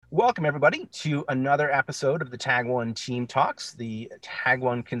Welcome, everybody, to another episode of the Tag One Team Talks, the Tag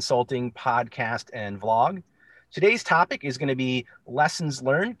One Consulting podcast and vlog. Today's topic is going to be lessons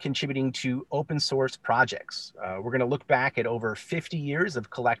learned contributing to open source projects. We're going to look back at over 50 years of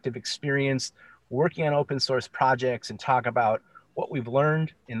collective experience working on open source projects and talk about what we've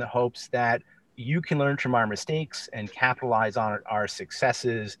learned in the hopes that you can learn from our mistakes and capitalize on our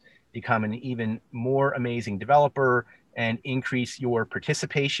successes, become an even more amazing developer, and increase your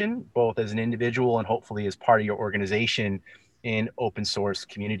participation, both as an individual and hopefully as part of your organization in open source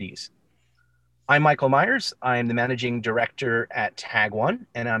communities. I'm Michael Myers. I am the managing director at Tag One,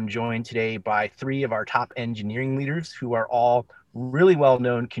 and I'm joined today by three of our top engineering leaders who are all really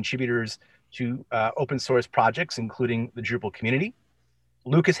well-known contributors to open source projects, including the Drupal community.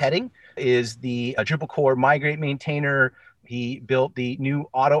 Lucas Heading is the Drupal core migrate maintainer. He built the new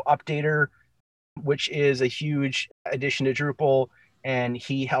auto updater, which is a huge addition to Drupal, and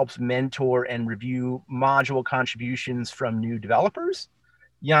he helps mentor and review module contributions from new developers.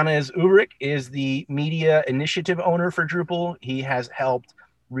 Janez Ulrich is the media initiative owner for Drupal. He has helped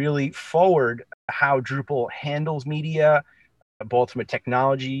really forward how Drupal handles media, both from a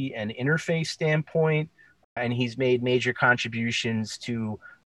technology and interface standpoint, and he's made major contributions to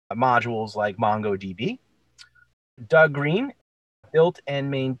modules like MongoDB. Doug Green built and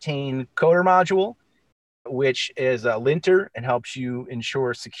maintained Coder module, which is a linter and helps you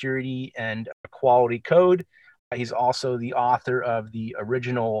ensure security and quality code. He's also the author of the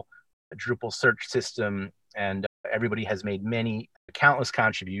original Drupal search system, and everybody has made countless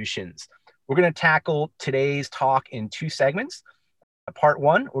contributions. We're going to tackle today's talk in two segments. Part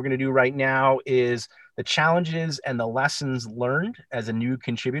one, we're going to do right now is the challenges and the lessons learned as a new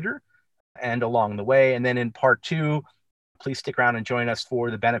contributor and along the way. And then in part two, please stick around and join us for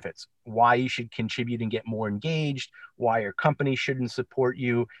the benefits, why you should contribute and get more engaged, why your company shouldn't support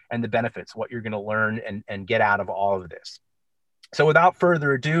you, and the benefits, what you're going to learn and get out of all of this. So without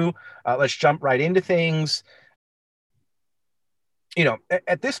further ado, let's jump right into things.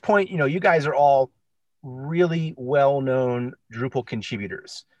 At this point, you guys are all really well-known Drupal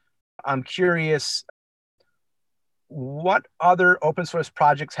contributors. I'm curious, what other open source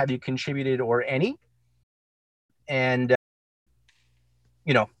projects have you contributed, or any? And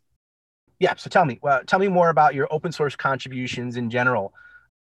so tell me more about your open source contributions in general.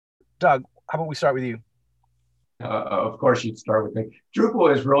 Doug, how about we start with you? Of course, you'd start with me.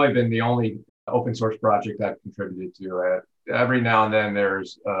 Drupal has really been the only open source project I've contributed to. Every now and then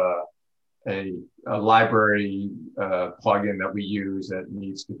there's a library plugin that we use that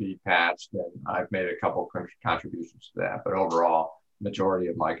needs to be patched, and I've made a couple contributions to that. But overall, majority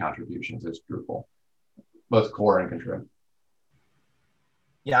of my contributions is Drupal, both core and contrib.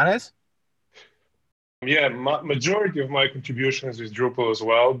 Janez? Yeah, majority of my contributions is Drupal as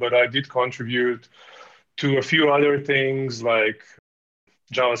well, but I did contribute to a few other things like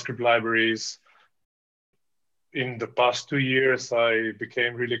JavaScript libraries. In the past 2 years, I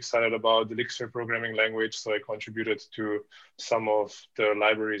became really excited about the Elixir programming language, so I contributed to some of the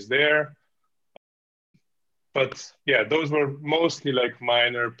libraries there. But yeah, those were mostly like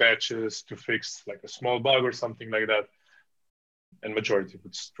minor patches to fix like a small bug or something like that. And majority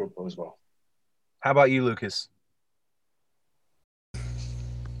was Drupal as well. How about you, Lucas?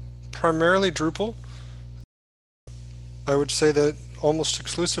 Primarily Drupal. I would say that almost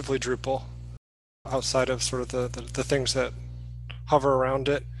exclusively Drupal, outside of sort of the things that hover around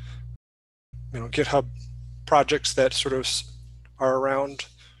it. GitHub projects that sort of are around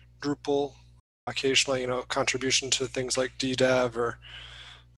Drupal. Occasionally, contribution to things like DDEV or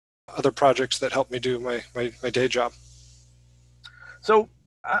other projects that help me do my day job. So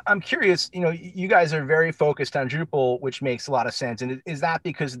I'm curious, you guys are very focused on Drupal, which makes a lot of sense. And is that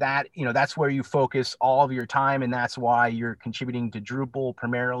because that's where you focus all of your time, and that's why you're contributing to Drupal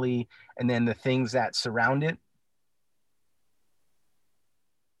primarily, and then the things that surround it?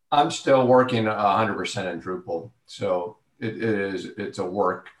 I'm still working 100% in Drupal. So it's a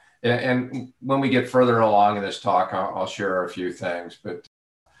work. And when we get further along in this talk, I'll share a few things, but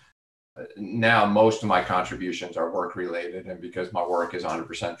now most of my contributions are work related, and because my work is 100%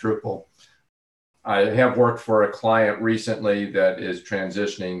 Drupal. I have worked for a client recently that is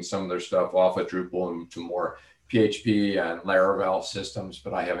transitioning some of their stuff off of Drupal to more PHP and Laravel systems,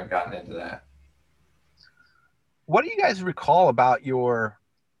 but I haven't gotten into that. What do you guys recall about your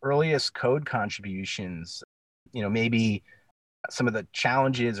earliest code contributions? Maybe some of the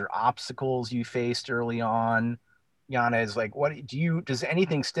challenges or obstacles you faced early on. Janez, does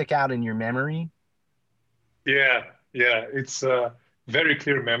anything stick out in your memory? Yeah, it's a very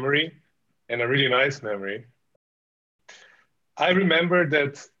clear memory and a really nice memory. I remember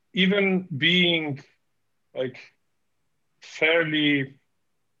that even being like fairly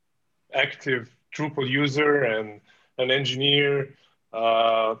active Drupal user and an engineer,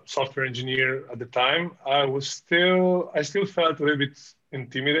 software engineer at the time, I still felt a little bit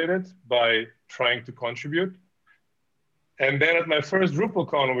intimidated by trying to contribute. And then at my first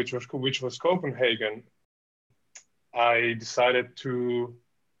DrupalCon, which was Copenhagen, I decided to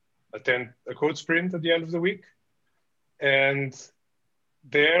attend a code sprint at the end of the week. And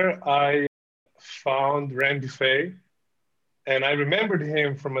there I found Randy Fay. And I remembered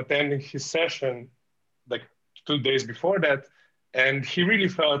him from attending his session like 2 days before that. And he really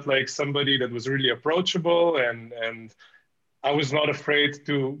felt like somebody that was really approachable, and I was not afraid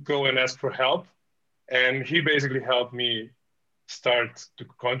to go and ask for help. And he basically helped me start to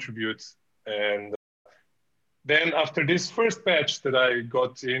contribute. And then after this first batch that I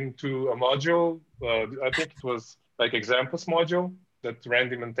got into a module, I think it was like Examples module that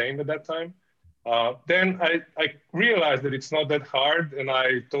Randy maintained at that time. Then I realized that it's not that hard, and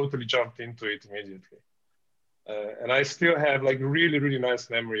I totally jumped into it immediately. And I still have like really, really nice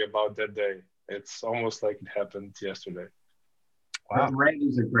memory about that day. It's almost like it happened yesterday. Wow.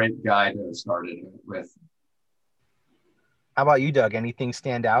 Randy's a great guy to start it with. How about you, Doug? Anything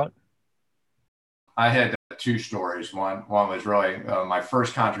stand out? I had 2 stories. One was really my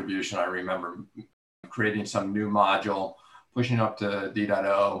first contribution. I remember creating some new module, pushing up to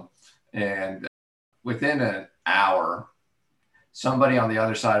D.O, and within an hour, somebody on the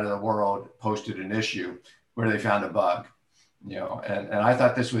other side of the world posted an issue where they found a bug, and I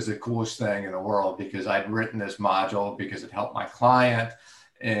thought this was the coolest thing in the world because I'd written this module because it helped my client,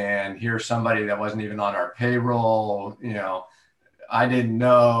 and here's somebody that wasn't even on our payroll, I didn't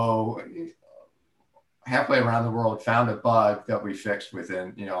know, halfway around the world found a bug that we fixed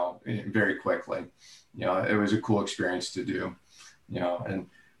within, very quickly. It was a cool experience to do,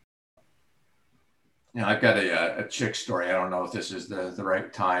 and I've got a chick story. I don't know if this is the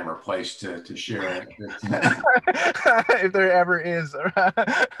right time or place to share it. If there ever is.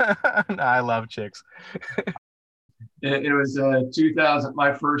 I love chicks. It was 2000.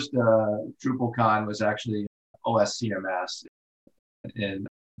 My first DrupalCon was actually OSCMS in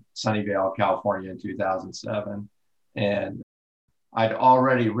Sunnyvale, California in 2007. And I'd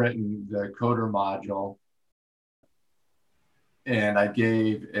already written the coder module, and I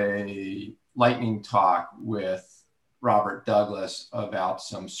gave a lightning talk with Robert Douglas about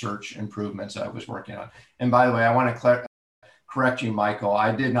some search improvements I was working on. And by the way, I want to correct you, Michael.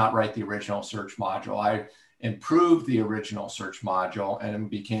 I did not write the original search module. I improved the original search module and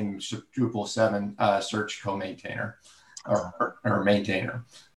became Drupal 7 search co-maintainer or maintainer.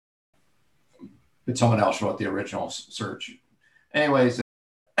 But someone else wrote the original search. Anyways,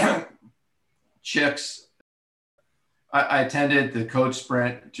 chicks, I attended the code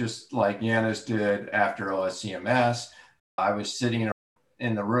sprint just like Yanis did after OSCMS. I was sitting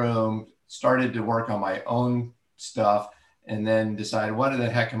in the room, started to work on my own stuff, and then decided, what the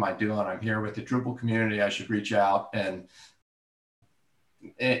heck am I doing? I'm here with the Drupal community. I should reach out and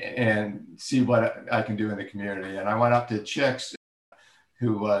see what I can do in the community. And I went up to Chicks,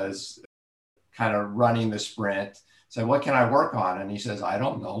 who was kind of running the sprint, said, what can I work on? And he says, I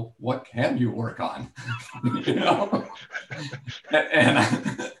don't know. What can you work on? And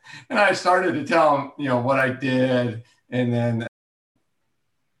I started to tell him, what I did. And then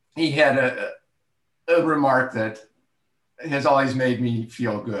he had a remark that has always made me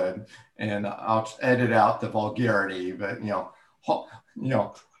feel good. And I'll edit out the vulgarity, but,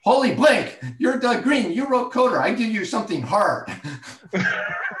 holy Blink, you're Doug Green. You wrote Coder. I give you something hard.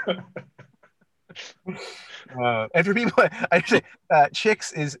 And for people, I say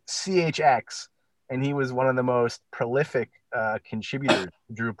Chicks is CHX, and he was one of the most prolific contributors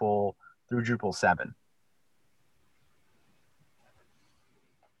to Drupal through Drupal 7.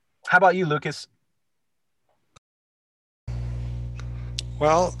 How about you, Lucas?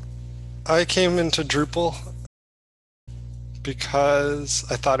 Well, I came into Drupal because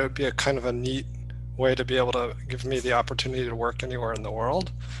I thought it would be a kind of a neat way to be able to give me the opportunity to work anywhere in the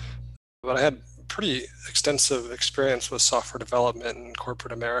world. But I had pretty extensive experience with software development in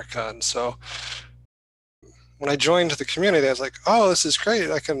corporate America. And so when I joined the community, I was like, oh, this is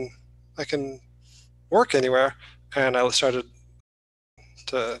great. I can work anywhere. And I started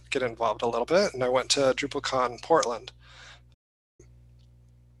to get involved a little bit. And I went to DrupalCon Portland.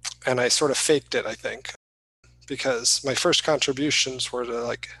 And I sort of faked it, I think, because my first contributions were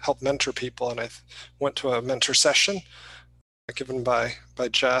to help mentor people. And I went to a mentor session given by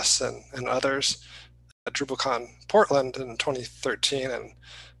Jess and others at DrupalCon Portland in 2013, and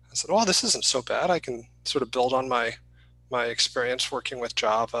I said, "Oh, this isn't so bad. I can sort of build on my my experience working with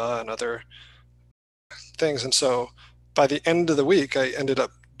Java and other things. And so by the end of the week, I ended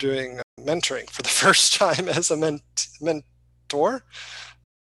up doing mentoring for the first time as a mentor.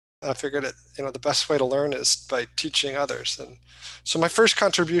 I figured the best way to learn is by teaching others. And so my first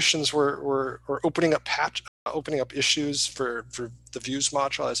contributions were opening up issues for the Views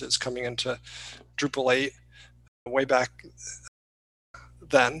module as it's coming into Drupal 8 way back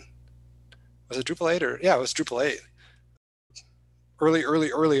then. Was it Drupal 8 or? Yeah, it was Drupal 8.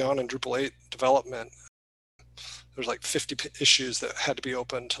 Early on in Drupal 8 development, there's like 50 issues that had to be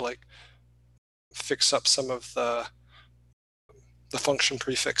opened to like fix up some of the function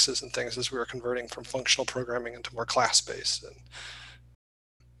prefixes and things as we were converting from functional programming into more class-based. And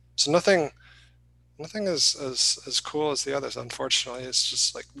so nothing is as cool as the others, unfortunately. It's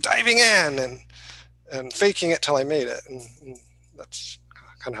just like diving in and faking it till I made it. And that's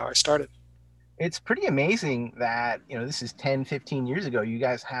kind of how I started. It's pretty amazing that, this is 10, 15 years ago. You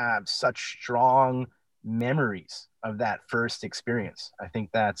guys have such strong memories of that first experience. I think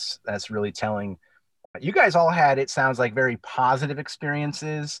that's really telling. You guys all had, it sounds like, very positive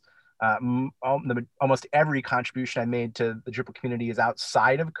experiences. Almost every contribution I made to the Drupal community is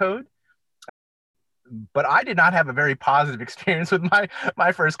outside of code. But I did not have a very positive experience with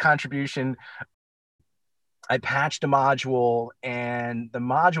my first contribution. I patched a module, and the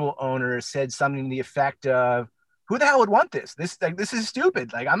module owner said something to the effect of, "Who the hell would want this? This is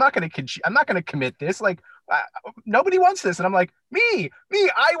stupid. Like, I'm not going to commit this. Like, nobody wants this." And I'm like, me,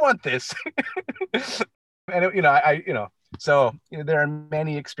 I want this. And so there are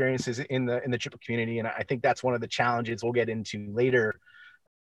many experiences in the Drupal community, and I think that's one of the challenges we'll get into later.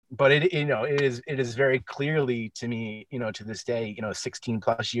 But it is very clearly to me, to this day, 16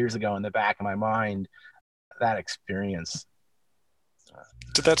 plus years ago, in the back of my mind, that experience.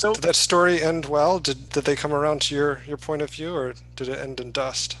 Did that story end well? Did they come around to your point of view, or did it end in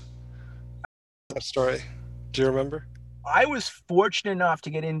dust? That story, do you remember? I was fortunate enough to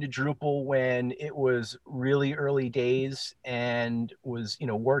get into Drupal when it was really early days, and was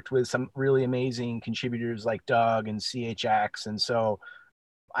worked with some really amazing contributors like Doug and CHX, and so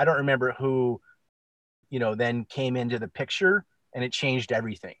I don't remember who then came into the picture, and it changed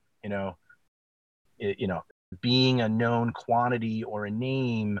everything. Being a known quantity or a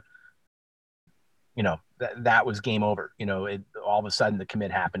name, that was game over. All of a sudden the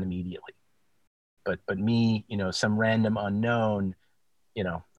commit happened immediately. But me, some random unknown,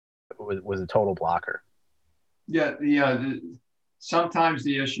 was a total blocker. Yeah, sometimes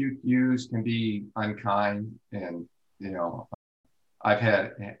the issue queues can be unkind, and I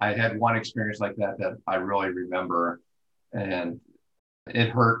had one experience like that I really remember, and it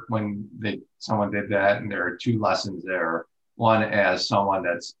hurt when someone did that. And there are two lessons there. One, as someone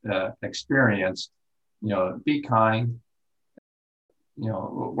that's experienced, be kind.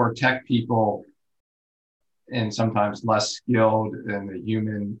 We're tech people, and sometimes less skilled in the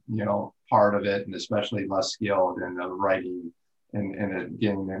human, part of it, and especially less skilled in the writing and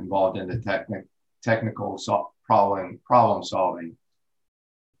getting involved in the technical problem solving.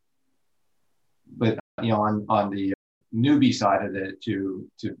 But on the newbie side of it, to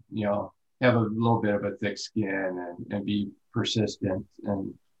have a little bit of a thick skin and be persistent,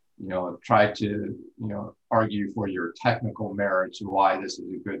 and try to argue for your technical merits and why this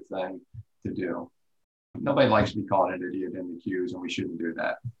is a good thing to do. Nobody likes to be called an idiot in the queues, and we shouldn't do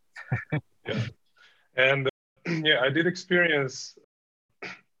that. Yeah. And I did experience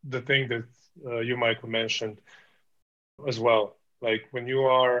the thing that you, Michael, mentioned as well. Like, when you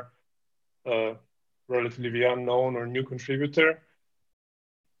are a relatively unknown or new contributor,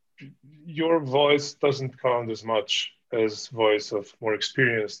 your voice doesn't count as much as voice of more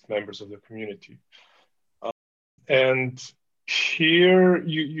experienced members of the community. And here,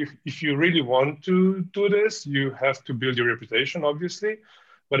 if you really want to do this, you have to build your reputation, obviously.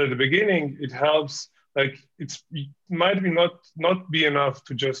 But at the beginning, it helps. Like, it might not be enough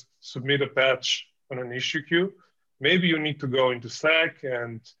to just submit a patch on an issue queue. Maybe you need to go into Slack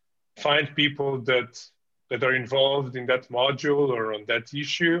and find people that are involved in that module or on that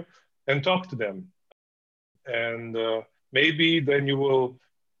issue and talk to them. And maybe then you will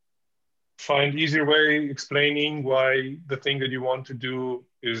find easier way explaining why the thing that you want to do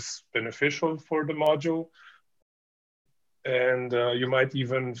is beneficial for the module. And you might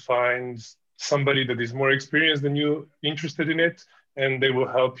even find somebody that is more experienced than you interested in it, and they will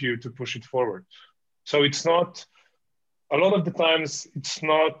help you to push it forward. So it's not, a lot of the times, it's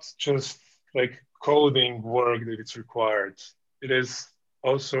not just like coding work that it's required. It is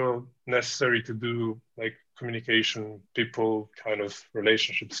also necessary to do like communication, people kind of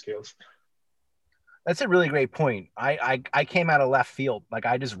relationship skills. That's a really great point. I came out of left field. Like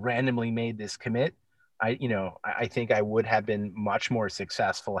I just randomly made this commit. I think I would have been much more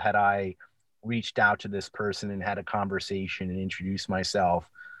successful had I reached out to this person and had a conversation and introduced myself.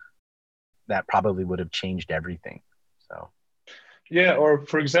 That probably would have changed everything. So. Yeah, or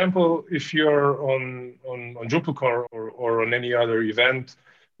for example, if you're on DrupalCon or on any other event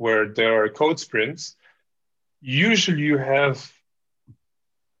where there are code sprints, usually you have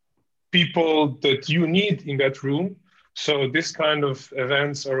people that you need in that room. So this kind of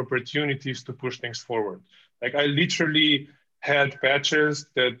events are opportunities to push things forward. Like I literally had patches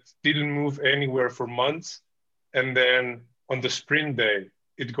that didn't move anywhere for months. And then on the sprint day,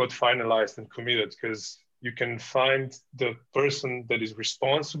 it got finalized and committed because you can find the person that is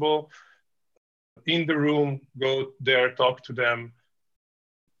responsible in the room, go there, talk to them.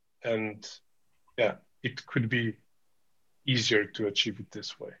 And yeah, it could be easier to achieve it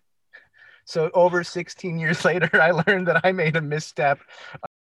this way. So over 16 years later, I learned that I made a misstep.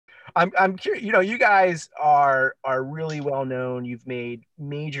 I'm curious, you guys are really well known. You've made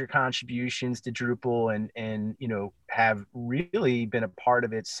major contributions to Drupal and have really been a part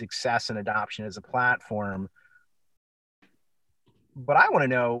of its success and adoption as a platform. But I want to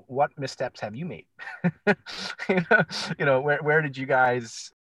know, what missteps have you made? Where did you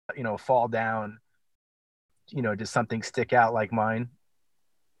guys, fall down? Did something stick out like mine?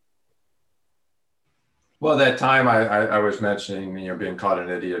 Well, that time I was mentioning, being caught an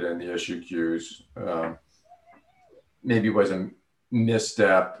idiot in the issue queues, maybe was a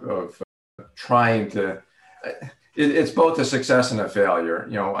misstep of trying to, it's both a success and a failure.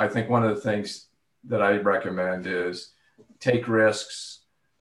 I think one of the things that I recommend is take risks,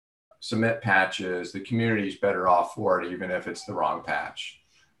 submit patches. The community is better off for it, even if it's the wrong patch.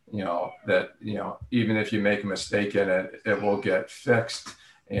 Even if you make a mistake in it, it will get fixed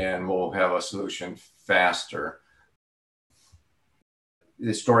and we'll have a solution faster.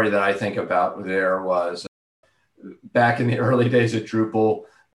 The story that I think about there was back in the early days of Drupal,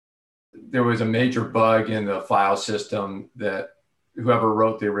 there was a major bug in the file system that whoever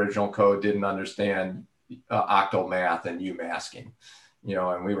wrote the original code didn't understand octal math and UMasking,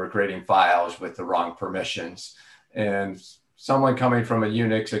 and we were creating files with the wrong permissions. And someone coming from a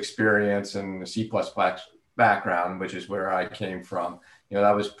Unix experience and a C++ background, which is where I came from,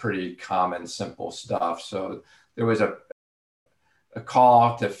 that was pretty common, simple stuff. So there was a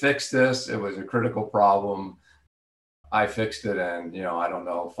call to fix this. It was a critical problem. I fixed it in,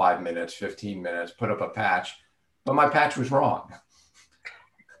 5 minutes, 15 minutes, put up a patch, but my patch was wrong.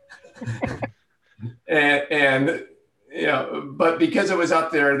 But because it was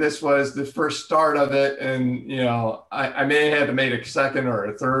up there, this was the first start of it. And, I may have had to make a second or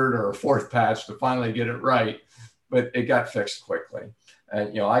a third or a fourth patch to finally get it right, but it got fixed quickly.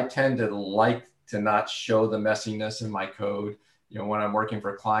 And, I tend to like to not show the messiness in my code. When I'm working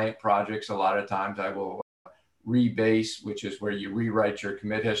for client projects, a lot of times I will rebase, which is where you rewrite your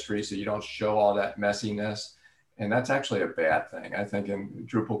commit history so you don't show all that messiness. And that's actually a bad thing. I think in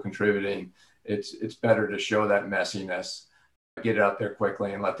Drupal contributing, it's better to show that messiness, get it out there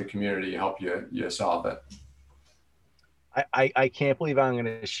quickly, and let the community help you solve it. I can't believe I'm going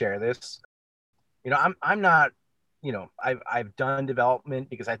to share this. I'm not, I've done development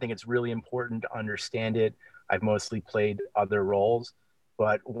because I think it's really important to understand it. I've mostly played other roles,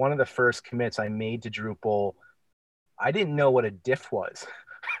 but one of the first commits I made to Drupal, I didn't know what a diff was.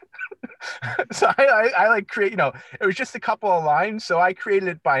 So I like create, it was just a couple of lines. So I created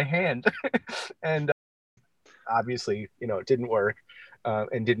it by hand and obviously, it didn't work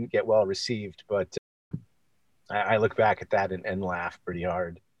and didn't get well received, but I look back at that and laugh pretty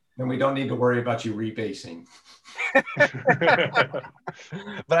hard. And we don't need to worry about you rebasing. But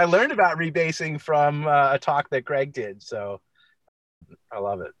I learned about rebasing from a talk that Greg did. So I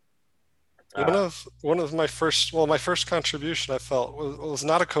love it. One of my first contribution I felt was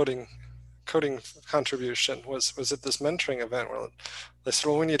not a coding contribution, was at this mentoring event where they said,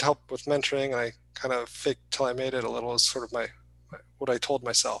 well, we need help with mentoring. And I kind of faked till I made it a little, as sort of what I told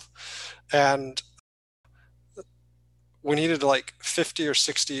myself. And we needed like 50 or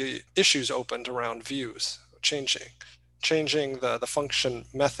 60 issues opened around views, changing the function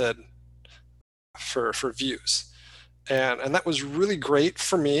method for views. And that was really great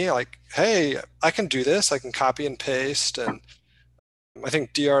for me. Like, hey, I can do this. I can copy and paste. And I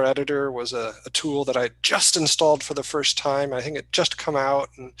think DR Editor was a tool that I just installed for the first time. I think it just come out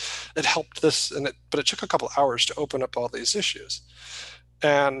and it helped this, but it took a couple hours to open up all these issues.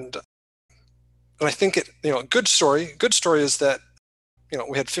 And I think good story is that,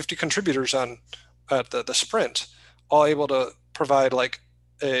 we had 50 contributors at the sprint, all able to provide like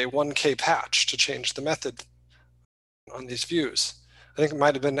a 1K patch to change the method on these views. I think it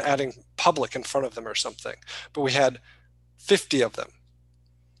might have been adding public in front of them or something, but we had 50 of them.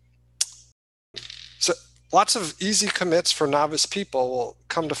 So lots of easy commits for novice people will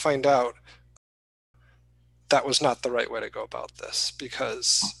come to find out that was not the right way to go about this,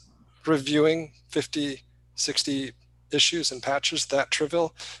 because reviewing 50, 60 issues and patches that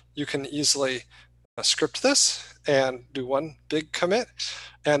trivial, you can easily script this and do one big commit.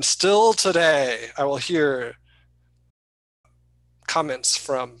 And still today, I will hear comments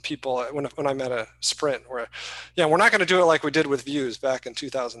from people when I'm at a sprint where, yeah, we're not going to do it like we did with views back in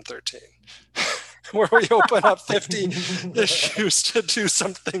 2013, where we open up 50 issues to do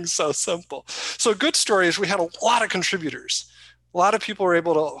something so simple. So a good story is we had a lot of contributors. A lot of people were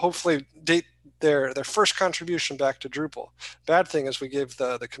able to hopefully date their first contribution back to Drupal. Bad thing is we gave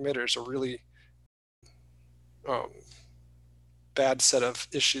the committers a really bad set of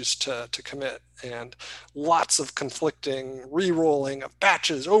issues to commit, and lots of conflicting re-rolling of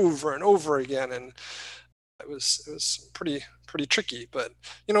batches over and over again, and it was pretty tricky. But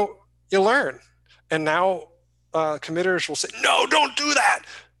you learn, and now committers will say, no, don't do that.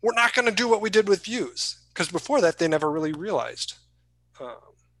 We're not going to do what we did with views, because before that they never really realized.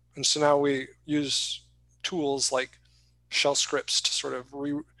 And so now we use tools like shell scripts to sort of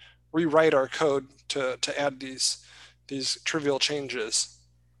rewrite our code to add these trivial changes.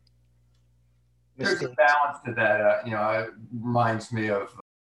 There's a balance to that. It reminds me of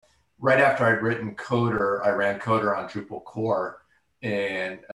right after I'd written Coder, I ran Coder on Drupal core,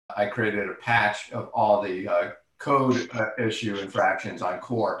 and I created a patch of all the code issue infractions on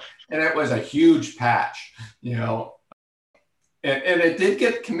core. And it was a huge patch, and it did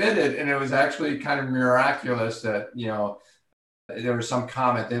get committed, and it was actually kind of miraculous that, there was some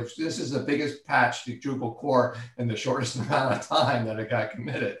comment that this is the biggest patch to Drupal core in the shortest amount of time that it got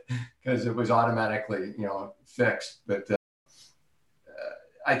committed, because it was automatically, fixed. But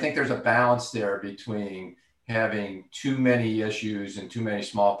I think there's a balance there between having too many issues and too many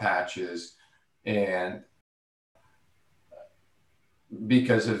small patches, and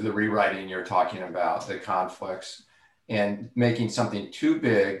because of the rewriting you're talking about, the conflicts, and making something too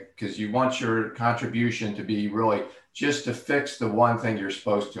big because you want your contribution to be really just to fix the one thing you're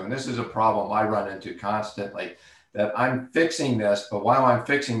supposed to. And this is a problem I run into constantly, that I'm fixing this, but while I'm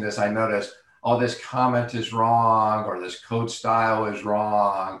fixing this, I notice, oh, this comment is wrong, or this code style is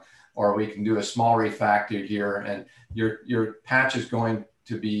wrong, or we can do a small refactor here, and your patch is going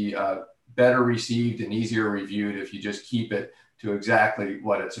to be better received and easier reviewed if you just keep it to exactly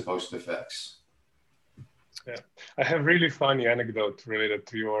what it's supposed to fix. Yeah, I have really funny anecdote related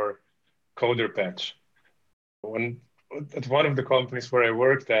to your Coder patch. At one of the companies where I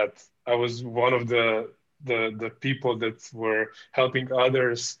worked at, I was one of the people that were helping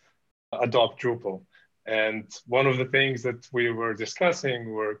others adopt Drupal. And one of the things that we were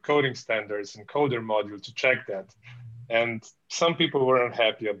discussing were coding standards and coder module to check that. And some people were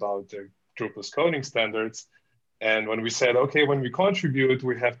unhappy about the Drupal's coding standards. And when we said, okay, when we contribute,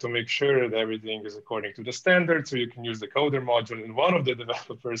 we have to make sure that everything is according to the standard, so you can use the coder module. And one of the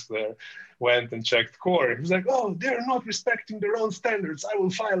developers there went and checked core. He was like, oh, they're not respecting their own standards. I will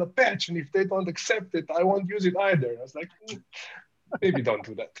file a patch, and if they don't accept it, I won't use it either. I was like, maybe don't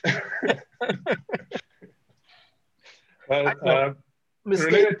do that.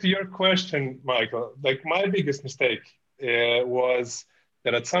 Related to your question, Michael, like my biggest mistake was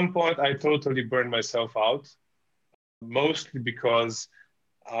that at some point I totally burned myself out. Mostly because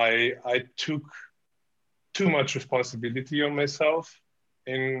I took too much responsibility on myself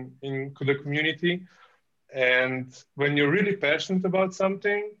in the community. And when you're really passionate about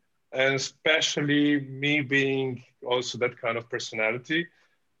something, and especially me being also that kind of personality,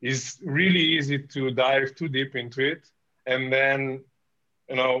 it's really easy to dive too deep into it. And then,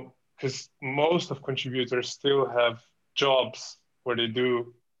 because most of contributors still have jobs where they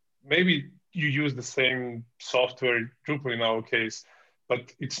do maybe you use the same software, Drupal in our case,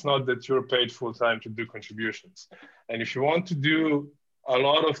 but it's not that you're paid full time to do contributions. And if you want to do a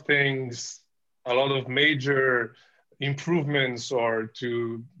lot of things, a lot of major improvements, or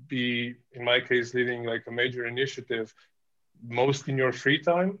to be, in my case, leading like a major initiative, most in your free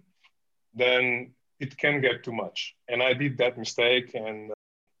time, then it can get too much. And I did that mistake. And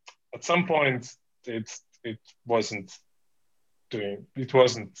at some point, it wasn't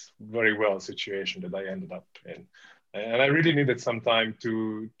very well situation that I ended up in. And I really needed some time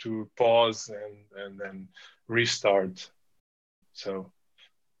to pause and then restart. So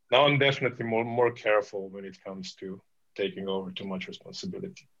now I'm definitely more careful when it comes to taking over too much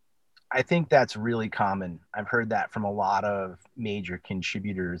responsibility. I think that's really common. I've heard that from a lot of major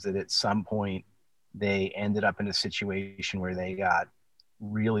contributors that at some point they ended up in a situation where they got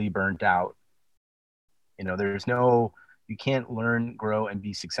really burnt out. You can't learn, grow, and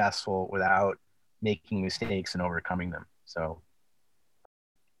be successful without making mistakes and overcoming them. So,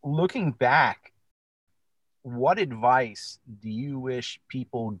 looking back, what advice do you wish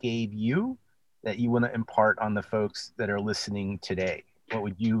people gave you that you want to impart on the folks that are listening today?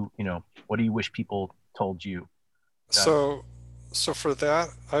 What do you wish people told you? So for that,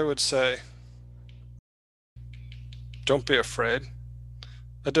 I would say, don't be afraid.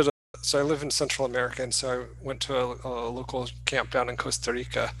 So I live in Central America, and so I went to a local camp down in Costa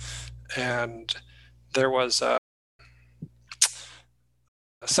Rica, and there was a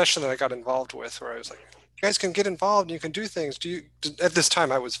session that I got involved with where I was like, you guys can get involved and you can do things. At this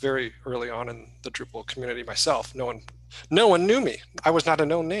time, I was very early on in the Drupal community myself. No one knew me. I was not a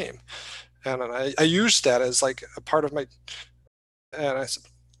known name. And I used that as like a part of and I said,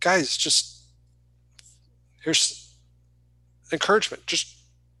 guys, here's encouragement. Just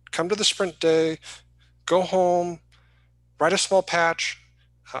come to the sprint day, go home, write a small patch.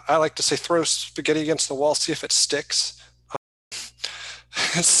 I like to say, throw spaghetti against the wall, see if it sticks.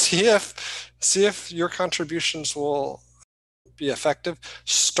 See if your contributions will be effective.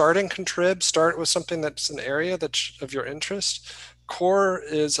 Start in contrib. Start with something that's an area that's of your interest. Core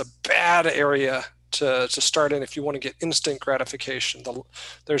is a bad area to start in if you want to get instant gratification.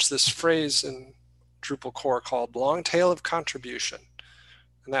 There's this phrase in Drupal core called long tail of contribution.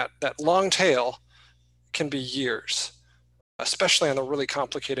 And that long tail can be years, especially on the really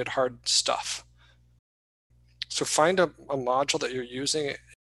complicated, hard stuff. So find a module that you're using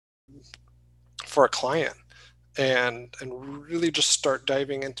for a client and really just start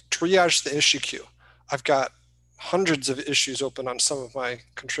diving into triage the issue queue. I've got hundreds of issues open on some of my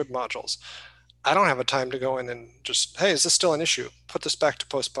contrib modules. I don't have a time to go in and just, hey, is this still an issue? Put this back to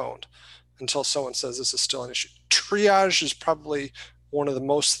postponed until someone says this is still an issue. Triage is probably one of the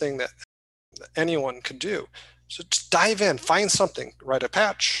most thing that anyone could do. So just dive in, find something, write a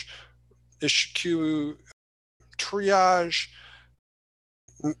patch, issue queue, triage,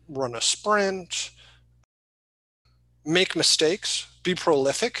 run a sprint, make mistakes, be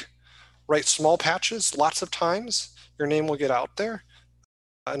prolific, write small patches lots of times. Your name will get out there.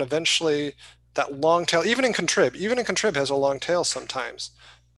 And eventually that long tail, even in contrib has a long tail sometimes.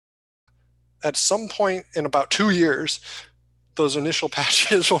 At some point in about 2 years, those initial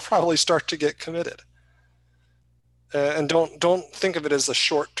patches will probably start to get committed. And don't think of it as a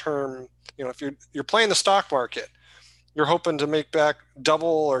short-term, if you're playing the stock market, you're hoping to make back double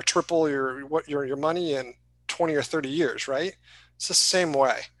or triple your money in 20 or 30 years, right? It's the same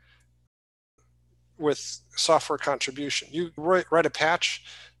way with software contribution. You write a patch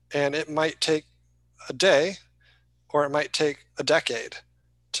and it might take a day or it might take a decade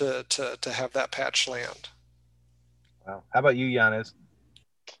to have that patch land. Wow. How about you, Yanez?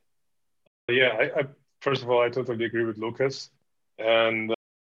 Yeah, I first of all, I totally agree with Lucas. And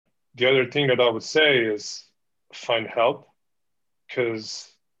the other thing that I would say is find help,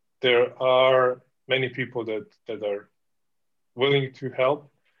 because there are many people that are willing to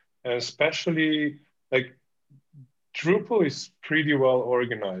help. And especially like Drupal is pretty well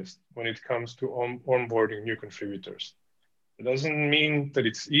organized when it comes to onboarding new contributors. It doesn't mean that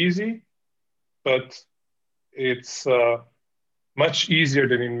it's easy, but it's much easier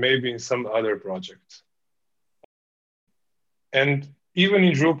than maybe in some other projects. And even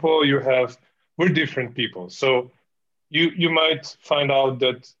in Drupal, we're different people. So you might find out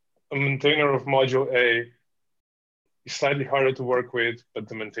that a maintainer of module A is slightly harder to work with, but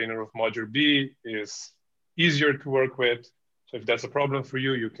the maintainer of module B is easier to work with. So if that's a problem for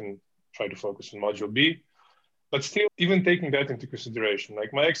you, you can try to focus on module B. But still, even taking that into consideration,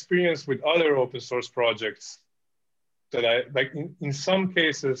 like my experience with other open source projects, that in some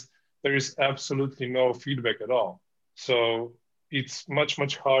cases, there is absolutely no feedback at all. So it's much,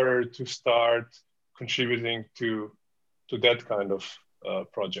 much harder to start contributing to that kind of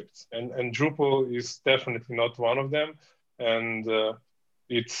projects. And Drupal is definitely not one of them. And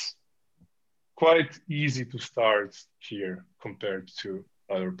it's quite easy to start here compared to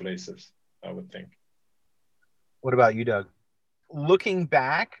other places, I would think. What about you, Doug? Looking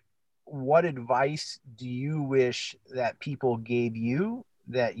back, what advice do you wish that people gave you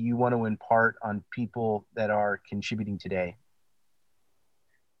that you want to impart on people that are contributing today?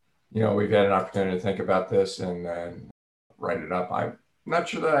 We've had an opportunity to think about this and write it up. I'm not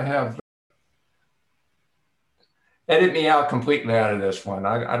sure that I have. Edit me out completely out of this one.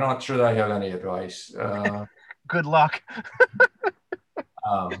 I'm not sure that I have any advice. Good luck.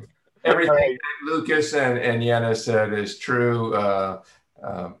 Everything right. that Lucas and Yana said is true.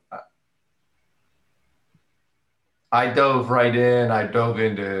 I dove right in. I dove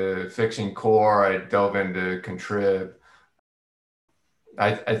into fixing core. I dove into contrib.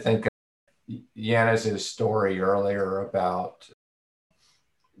 I think Yanis's story earlier about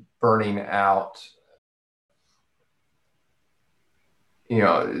burning out,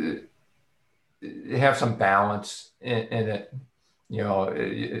 have some balance in it,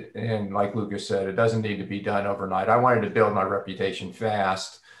 and like Lucas said, it doesn't need to be done overnight. I wanted to build my reputation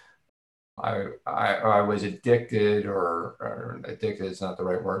fast. I was addicted, or addicted is not the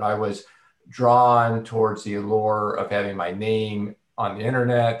right word. I was drawn towards the allure of having my name on the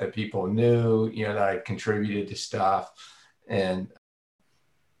internet, that people knew, that I contributed to stuff. And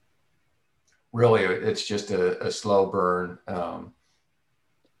really, it's just a slow burn.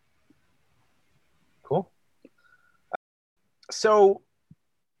 Cool. So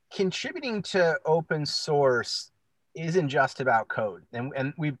contributing to open source isn't just about code.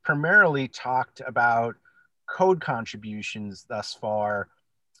 And we've primarily talked about code contributions thus far.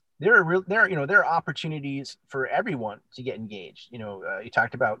 There are opportunities for everyone to get engaged. You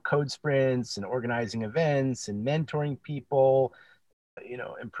talked about code sprints and organizing events and mentoring people,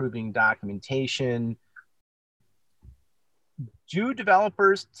 improving documentation. Do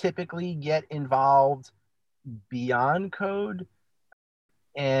developers typically get involved beyond code?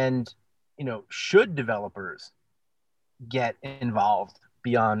 And, should developers get involved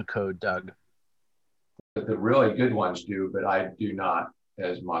beyond code, Doug? The really good ones do, but I do not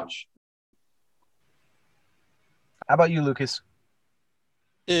as much. How about you, Lucas?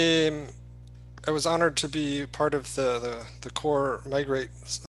 I was honored to be part of the core migrate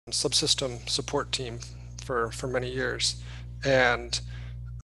subsystem support team for many years. And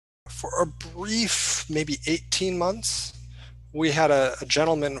for a brief, maybe 18 months, we had a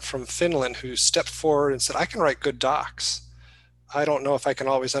gentleman from Finland who stepped forward and said, I can write good docs. I don't know if I can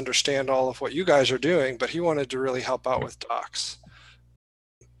always understand all of what you guys are doing, but he wanted to really help out with docs.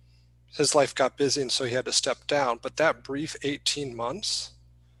 His life got busy, and so he had to step down. But that brief 18 months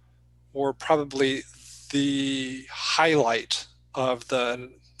were probably the highlight of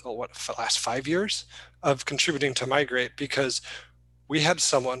the last 5 years of contributing to Migrate, because we had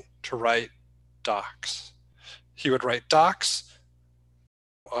someone to write docs. He would write docs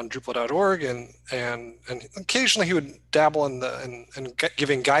on Drupal.org, and occasionally he would dabble in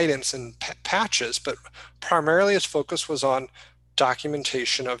giving guidance and patches, but primarily his focus was on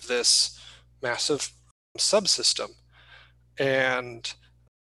documentation of this massive subsystem. And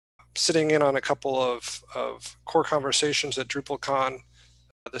sitting in on a couple of core conversations at DrupalCon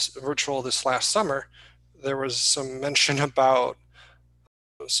this last summer, there was some mention about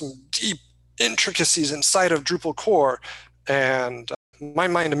some deep intricacies inside of Drupal core, and my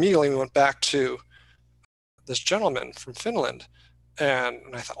mind immediately went back to this gentleman from Finland, and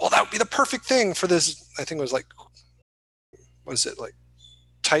I thought, well, that would be the perfect thing for this. I think it was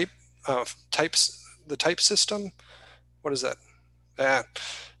the type system. What is that?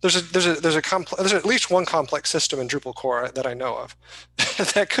 There's at least one complex system in Drupal core that I know of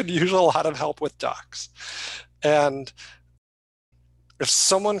that could use a lot of help with docs. And if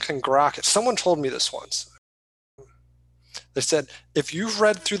someone can grok it, someone told me this once. They said, if you've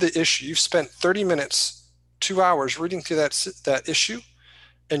read through the issue, you've spent 30 minutes, 2 hours reading through that issue,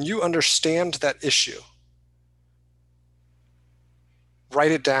 and you understand that issue,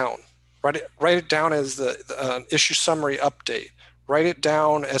 write it down. Write it down as the issue summary update. Write it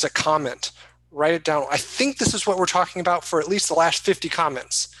down as a comment. Write it down. I think this is what we're talking about for at least the last 50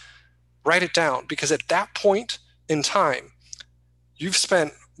 comments. Write it down, because at that point in time, you've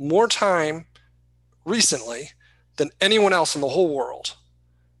spent more time recently than anyone else in the whole world.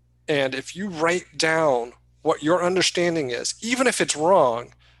 And if you write down what your understanding is, even if it's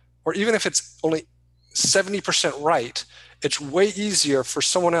wrong, or even if it's only 70% right, it's way easier for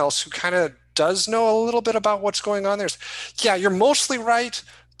someone else who kind of does know a little bit about what's going on there. Yeah, you're mostly right,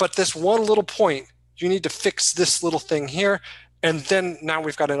 but this one little point, you need to fix this little thing here. And then now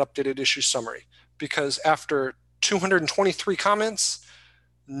we've got an updated issue summary, because after 223 comments,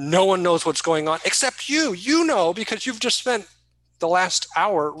 no one knows what's going on except you. You know, because you've just spent the last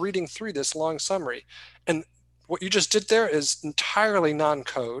hour reading through this long summary. And what you just did there is entirely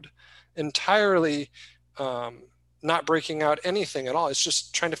non-code, entirely not breaking out anything at all. It's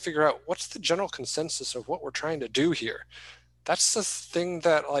just trying to figure out what's the general consensus of what we're trying to do here. That's the thing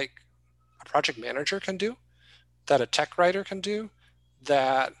that like a project manager can do, that a tech writer can do,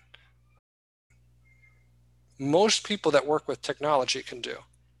 that most people that work with technology can do.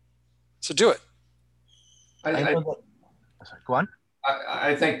 So do it. Go on.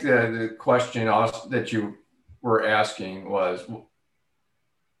 I think the question also that you were asking was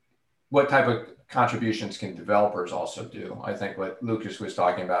what type of contributions can developers also do? I think what Lucas was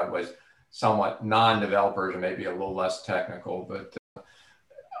talking about was somewhat non-developers and maybe a little less technical, but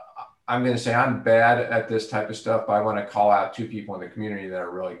I'm going to say I'm bad at this type of stuff, but I want to call out two people in the community that are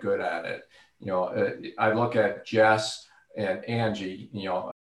really good at it. I look at Jess and Angie,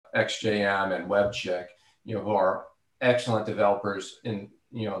 XJM and WebChick, who are excellent developers in,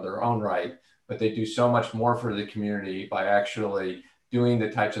 their own right, but they do so much more for the community by actually doing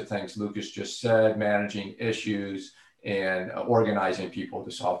the types of things Lucas just said, managing issues and organizing people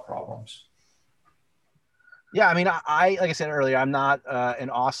to solve problems. Yeah, I mean, I like I said earlier, I'm not an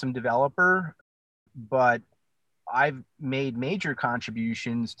awesome developer, but I've made major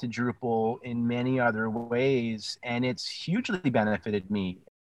contributions to Drupal in many other ways, and it's hugely benefited me.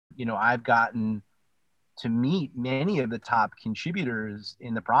 I've gotten to meet many of the top contributors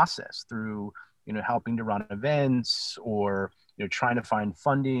in the process through, helping to run events or, trying to find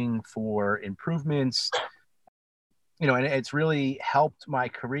funding for improvements. And it's really helped my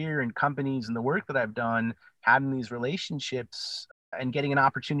career and companies and the work that I've done, having these relationships and getting an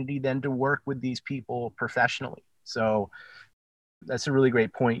opportunity then to work with these people professionally. So that's a really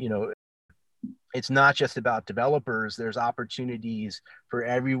great point. It's not just about developers. There's opportunities for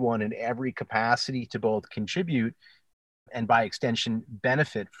everyone in every capacity to both contribute and by extension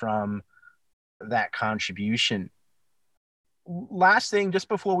benefit from that contribution. Last thing, just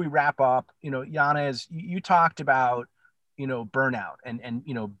before we wrap up, Yanez, you talked about, burnout and,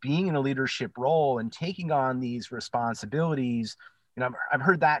 being in a leadership role and taking on these responsibilities. I've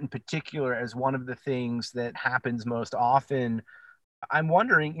heard that in particular as one of the things that happens most often. I'm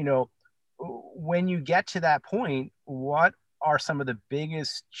wondering, when you get to that point, what are some of the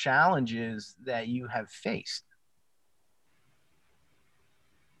biggest challenges that you have faced?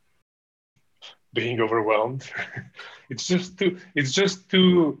 Being overwhelmed. It's just too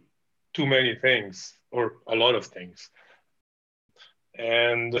many things, or a lot of things.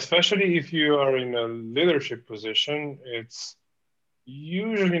 And especially if you are in a leadership position, it's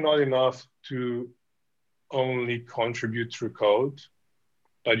usually not enough to only contribute through code,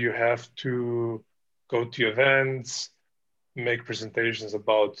 but you have to go to events, make presentations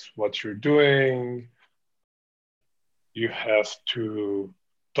about what you're doing. You have to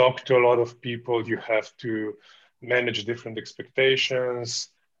talk to a lot of people. You have to manage different expectations.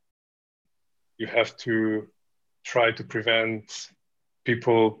 You have to try to prevent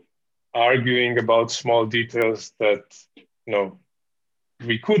people arguing about small details that,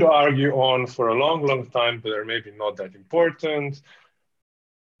 we could argue on for a long, long time, but are maybe not that important.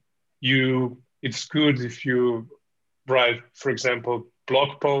 It's good if you write, for example,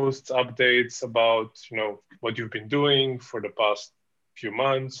 blog posts, updates about, what you've been doing for the past few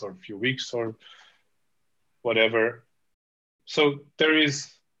months or few weeks or whatever. So there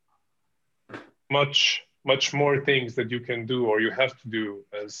is much more things that you can do or you have to do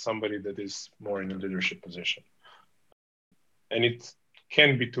as somebody that is more in a leadership position. And it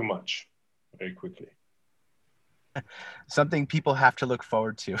can be too much very quickly. Something people have to look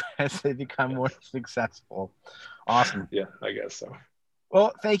forward to as they become more successful. Awesome. Yeah, I guess so.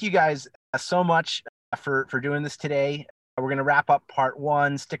 Well, thank you guys so much for doing this today. We're going to wrap up part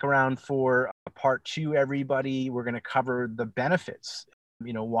 1. Stick around for part 2, everybody. We're going to cover the benefits,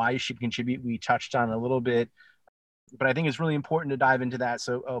 why you should contribute. We touched on a little bit, but I think it's really important to dive into that.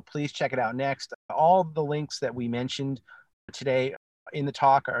 So please check it out next. All the links that we mentioned today in the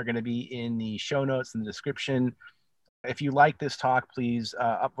talk are going to be in the show notes in the description. If you like this talk, please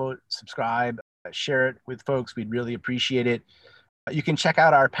upvote, subscribe, share it with folks. We'd really appreciate it. You can check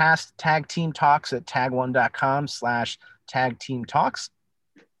out our past tag team talks at tag1.com/tag team talks.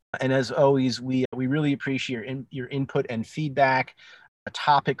 And as always, we really appreciate your input and feedback,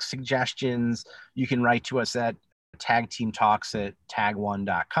 topic suggestions. You can write to us at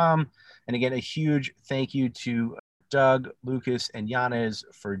tagteamtalks@tag1.com. And again, a huge thank you to Doug, Lucas, and Yanez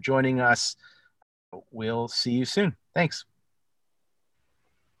for joining us. We'll see you soon. Thanks.